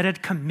that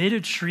had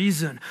committed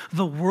treason.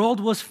 The world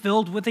was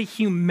filled with a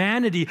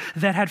humanity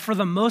that had, for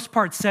the most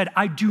part, said,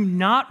 I do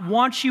not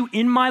want you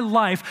in my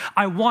life.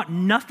 I want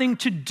nothing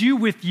to do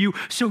with you,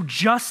 so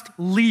just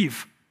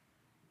leave.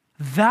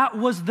 That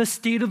was the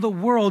state of the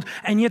world,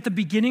 and yet the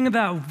beginning of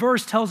that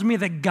verse tells me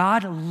that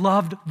God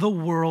loved the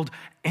world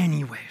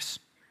anyways.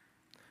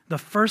 The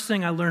first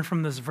thing I learned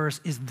from this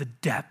verse is the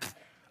depth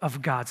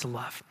of God's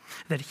love,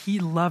 that he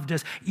loved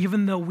us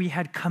even though we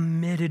had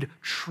committed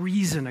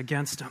treason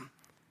against him.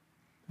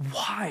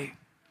 Why?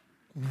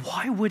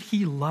 Why would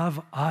he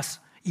love us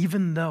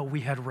even though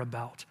we had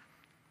rebelled?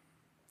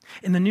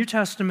 In the New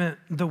Testament,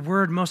 the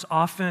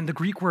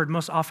Greek word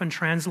most often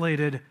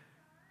translated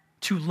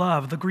to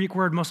love, the Greek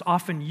word most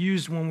often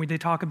used when they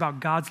talk about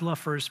God's love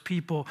for his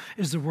people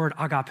is the word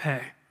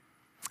agape.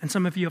 And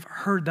some of you have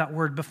heard that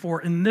word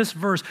before. In this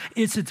verse,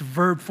 it's its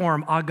verb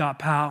form,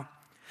 agapao.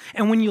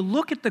 And when you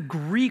look at the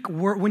Greek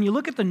word, when you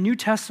look at the New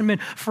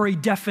Testament for a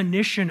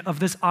definition of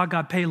this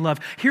agape love,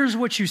 here's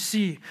what you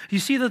see. You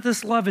see that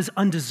this love is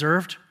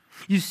undeserved.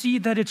 You see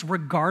that it's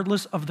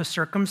regardless of the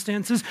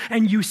circumstances.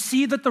 And you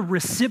see that the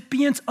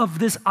recipients of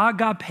this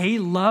agape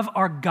love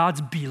are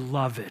God's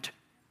beloved.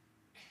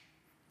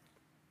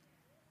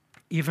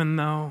 Even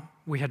though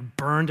we had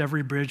burned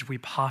every bridge we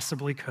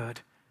possibly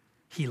could,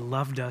 he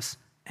loved us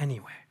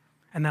anyway.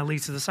 And that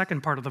leads to the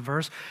second part of the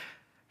verse.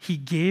 He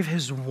gave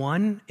his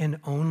one and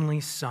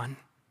only Son.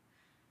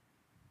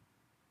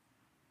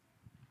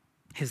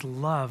 His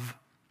love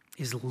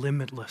is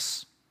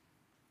limitless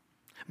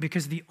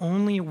because the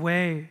only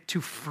way to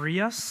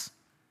free us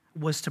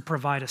was to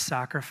provide a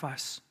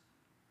sacrifice.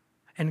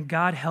 And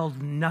God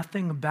held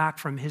nothing back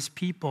from his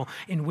people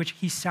in which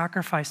he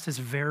sacrificed his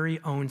very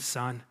own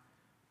Son.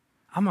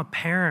 I'm a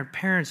parent.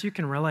 Parents, you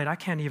can relate. I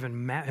can't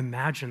even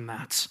imagine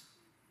that.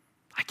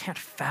 I can't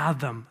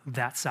fathom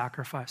that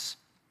sacrifice.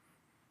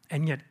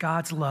 And yet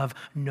God's love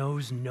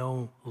knows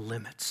no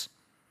limits.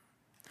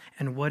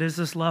 And what does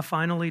this love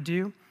finally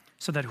do?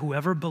 So that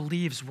whoever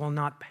believes will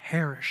not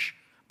perish,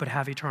 but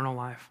have eternal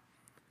life.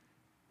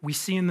 We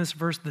see in this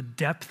verse the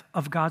depth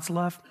of God's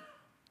love,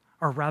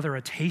 or rather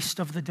a taste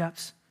of the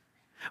depths.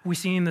 We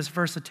see in this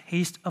verse a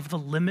taste of the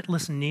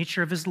limitless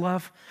nature of his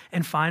love.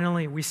 And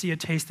finally, we see a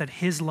taste that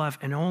his love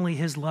and only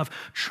his love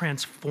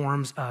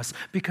transforms us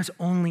because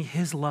only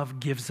his love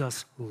gives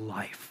us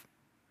life.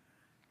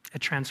 It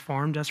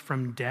transformed us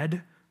from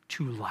dead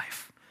to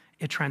life.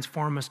 It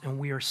transformed us and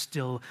we are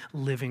still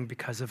living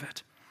because of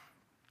it.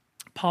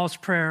 Paul's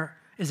prayer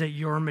is that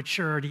your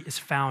maturity is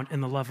found in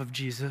the love of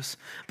Jesus.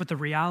 But the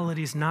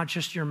reality is not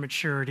just your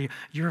maturity,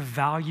 your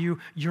value,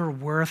 your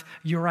worth,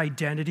 your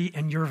identity,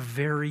 and your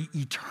very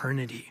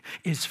eternity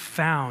is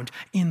found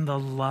in the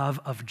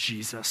love of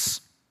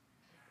Jesus.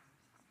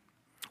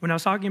 When I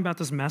was talking about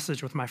this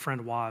message with my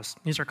friend Waz,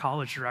 he's our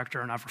college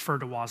director, and I've referred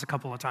to Waz a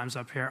couple of times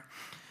up here.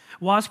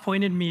 Waz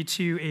pointed me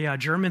to a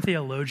German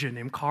theologian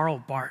named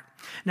Karl Barth.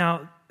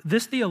 Now,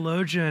 this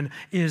theologian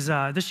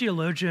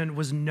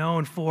was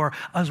known for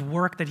a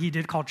work that he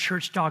did called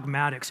Church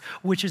Dogmatics,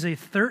 which is a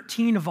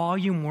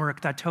 13-volume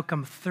work that took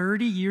him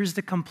 30 years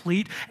to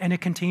complete, and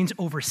it contains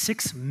over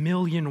 6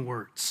 million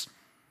words.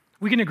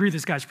 We can agree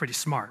this guy's pretty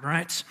smart,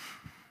 right?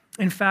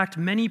 In fact,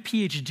 many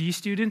PhD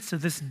students to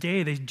this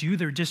day, they do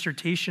their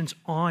dissertations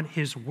on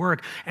his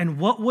work. And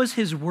what was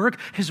his work?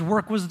 His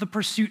work was the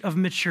pursuit of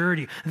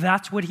maturity.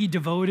 That's what he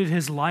devoted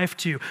his life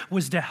to,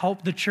 was to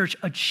help the church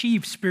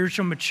achieve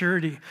spiritual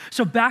maturity.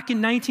 So back in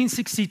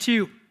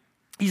 1962,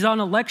 he's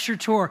on a lecture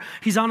tour.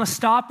 He's on a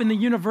stop in the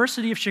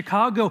University of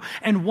Chicago,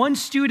 and one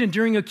student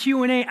during a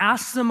Q&A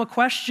asks him a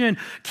question.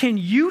 Can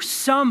you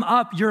sum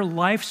up your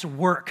life's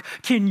work?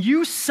 Can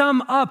you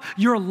sum up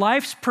your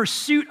life's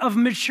pursuit of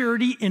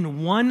maturity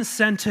in one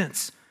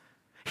sentence?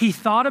 He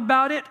thought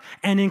about it,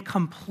 and in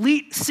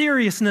complete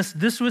seriousness,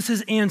 this was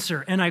his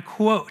answer, and I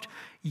quote,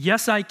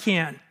 "Yes, I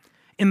can.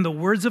 In the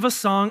words of a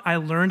song I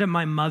learned at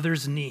my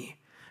mother's knee,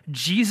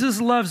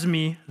 Jesus loves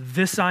me,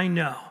 this I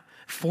know.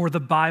 For the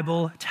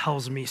Bible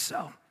tells me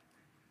so."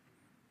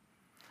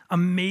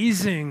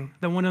 Amazing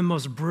that one of the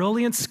most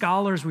brilliant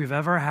scholars we've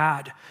ever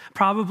had,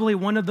 probably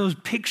one of those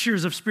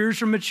pictures of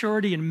spiritual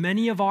maturity in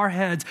many of our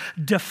heads,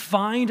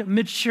 defined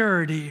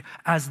maturity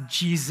as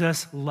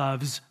Jesus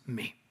loves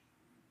me.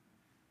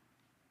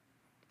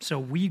 So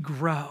we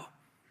grow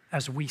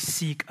as we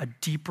seek a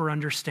deeper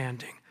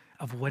understanding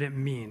of what it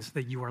means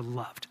that you are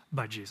loved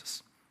by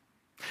Jesus.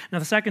 Now,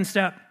 the second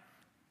step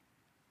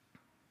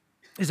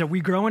is that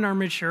we grow in our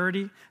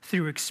maturity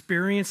through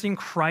experiencing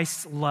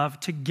Christ's love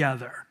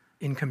together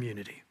in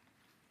community.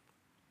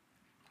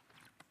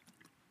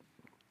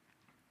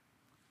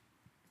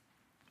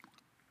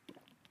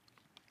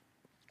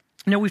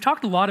 Now, we've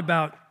talked a lot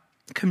about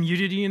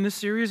community in this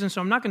series, and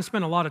so I'm not going to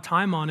spend a lot of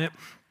time on it.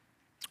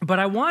 But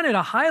I wanted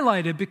to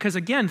highlight it because,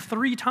 again,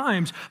 3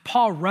 times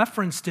Paul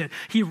referenced it.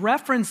 He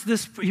referenced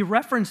this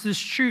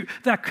truth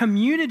that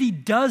community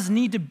does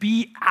need to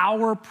be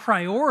our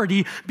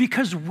priority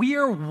because we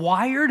are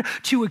wired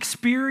to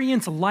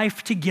experience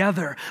life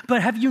together.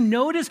 But have you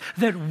noticed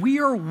that we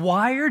are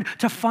wired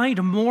to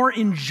find more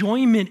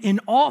enjoyment in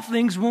all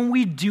things when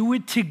we do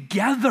it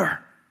together?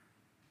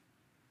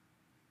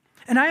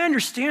 And I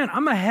understand,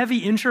 I'm a heavy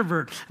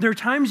introvert. There are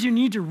times you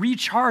need to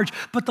recharge,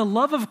 but the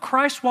love of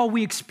Christ, while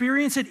we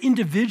experience it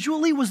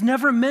individually, was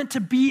never meant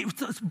to be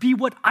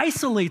what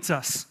isolates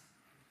us.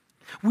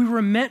 We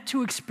were meant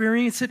to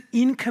experience it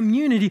in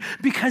community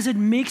because it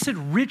makes it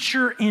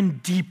richer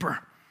and deeper.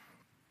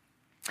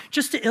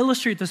 Just to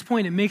illustrate this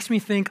point, it makes me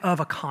think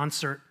of a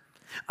concert.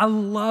 I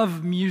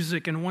love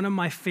music, and one of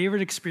my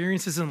favorite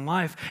experiences in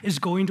life is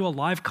going to a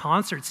live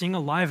concert, seeing a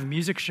live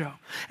music show.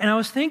 And I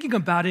was thinking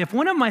about it, if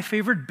one of my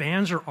favorite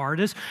bands or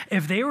artists,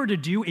 if they were to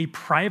do a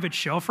private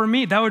show for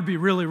me, that would be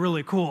really,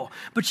 really cool.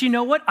 But you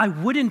know what? I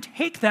wouldn't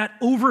take that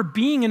over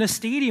being in a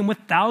stadium with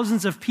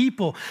thousands of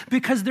people,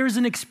 because there's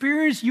an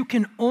experience you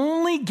can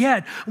only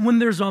get when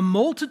there's a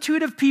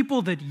multitude of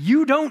people that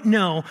you don't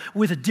know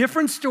with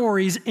different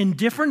stories and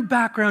different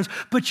backgrounds,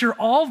 but you're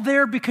all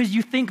there because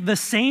you think the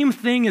same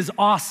thing is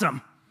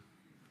awesome.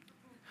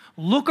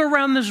 Look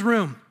around this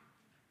room.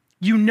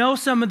 You know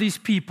some of these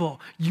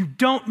people. You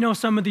don't know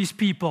some of these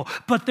people.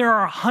 But there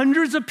are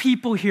hundreds of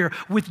people here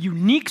with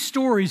unique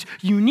stories,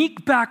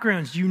 unique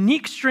backgrounds,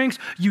 unique strengths,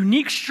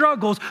 unique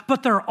struggles,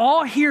 but they're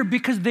all here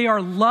because they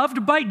are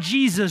loved by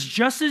Jesus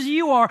just as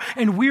you are,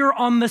 and we are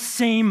on the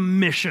same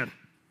mission.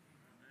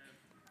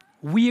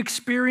 We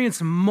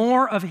experience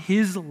more of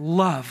his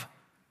love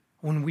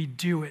when we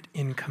do it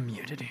in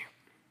community.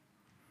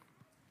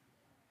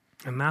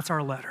 And that's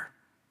our letter.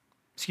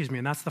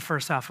 And that's the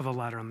first half of the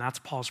letter, and that's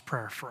Paul's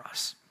prayer for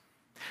us.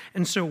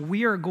 And so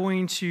we are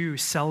going to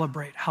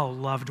celebrate how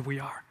loved we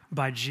are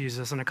by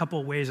Jesus in a couple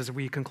of ways as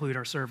we conclude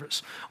our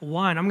service.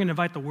 One, I'm going to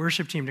invite the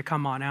worship team to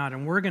come on out,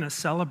 and we're going to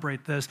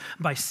celebrate this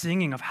by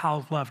singing of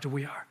how loved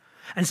we are.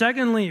 And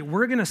secondly,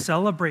 we're going to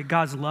celebrate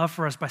God's love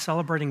for us by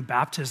celebrating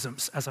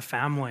baptisms as a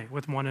family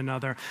with one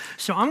another.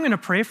 So I'm going to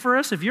pray for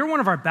us. If you're one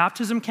of our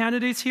baptism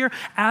candidates here,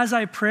 as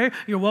I pray,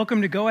 you're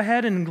welcome to go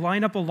ahead and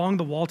line up along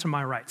the wall to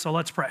my right. So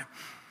let's pray.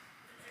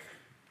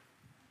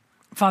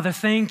 Father,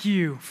 thank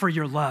you for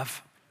your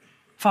love.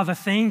 Father,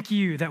 thank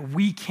you that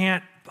we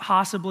can't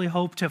possibly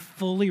hope to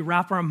fully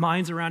wrap our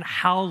minds around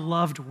how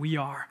loved we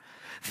are.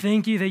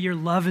 Thank you that your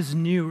love is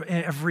new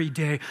every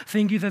day.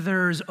 Thank you that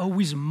there is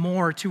always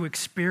more to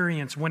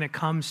experience when it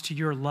comes to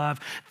your love.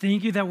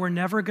 Thank you that we're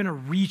never going to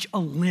reach a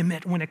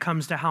limit when it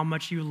comes to how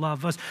much you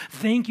love us.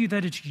 Thank you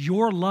that it's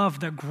your love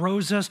that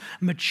grows us,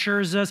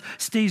 matures us,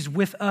 stays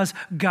with us,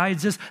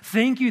 guides us.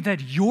 Thank you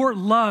that your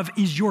love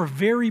is your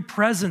very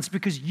presence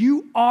because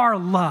you are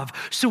love.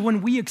 So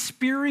when we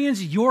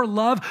experience your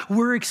love,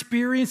 we're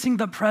experiencing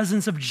the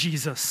presence of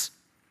Jesus.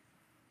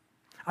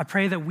 I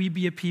pray that we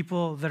be a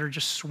people that are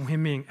just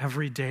swimming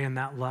every day in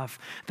that love,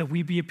 that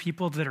we be a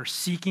people that are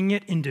seeking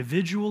it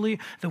individually,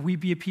 that we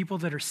be a people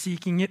that are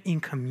seeking it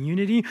in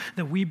community,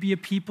 that we be a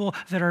people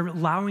that are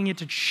allowing it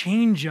to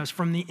change us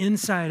from the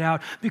inside out,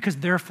 because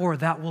therefore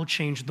that will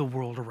change the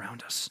world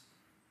around us.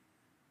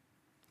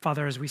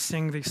 Father, as we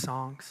sing these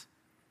songs,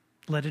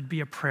 let it be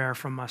a prayer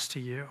from us to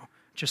you,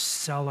 just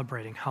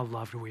celebrating how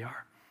loved we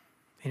are.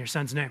 In your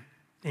son's name,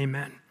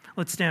 amen.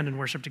 Let's stand and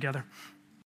worship together.